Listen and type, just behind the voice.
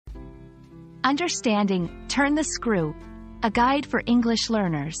Understanding, Turn the Screw, a guide for English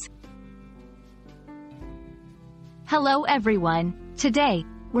learners. Hello everyone. Today,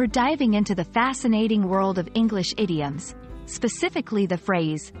 we're diving into the fascinating world of English idioms, specifically the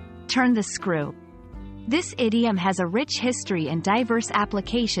phrase, turn the screw. This idiom has a rich history and diverse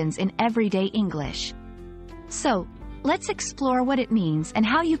applications in everyday English. So, let's explore what it means and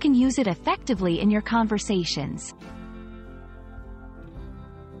how you can use it effectively in your conversations.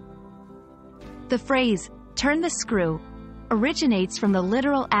 The phrase, turn the screw, originates from the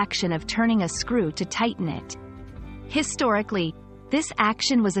literal action of turning a screw to tighten it. Historically, this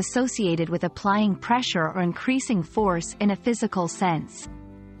action was associated with applying pressure or increasing force in a physical sense.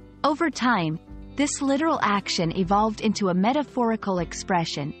 Over time, this literal action evolved into a metaphorical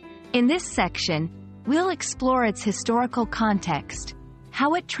expression. In this section, we'll explore its historical context,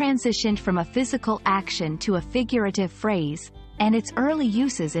 how it transitioned from a physical action to a figurative phrase, and its early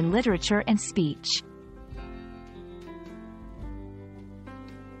uses in literature and speech.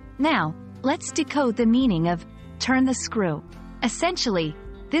 Now, let's decode the meaning of turn the screw. Essentially,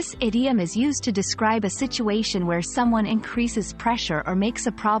 this idiom is used to describe a situation where someone increases pressure or makes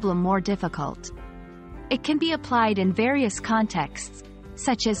a problem more difficult. It can be applied in various contexts,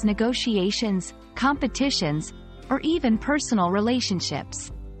 such as negotiations, competitions, or even personal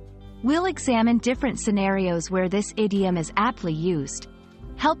relationships. We'll examine different scenarios where this idiom is aptly used,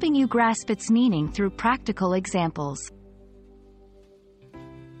 helping you grasp its meaning through practical examples.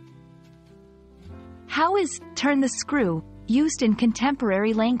 How is turn the screw used in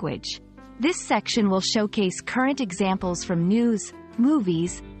contemporary language? This section will showcase current examples from news,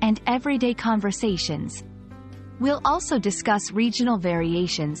 movies, and everyday conversations. We'll also discuss regional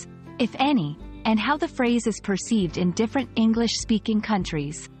variations, if any, and how the phrase is perceived in different English-speaking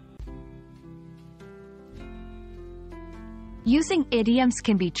countries. Using idioms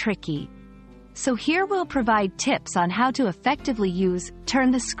can be tricky, so here we'll provide tips on how to effectively use turn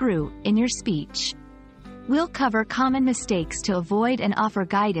the screw in your speech. We'll cover common mistakes to avoid and offer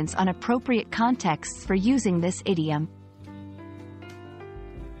guidance on appropriate contexts for using this idiom.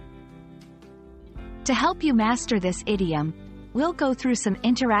 To help you master this idiom, we'll go through some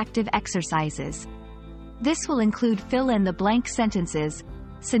interactive exercises. This will include fill-in-the-blank sentences,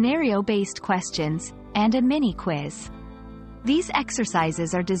 scenario-based questions, and a mini-quiz. These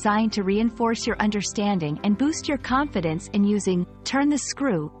exercises are designed to reinforce your understanding and boost your confidence in using turn the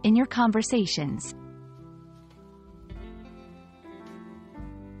screw in your conversations.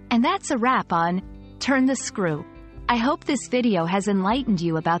 And that's a wrap on Turn the Screw. I hope this video has enlightened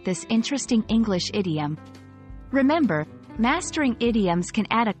you about this interesting English idiom. Remember, mastering idioms can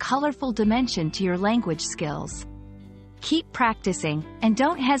add a colorful dimension to your language skills. Keep practicing, and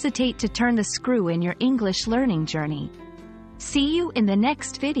don't hesitate to turn the screw in your English learning journey. See you in the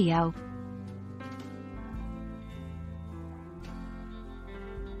next video.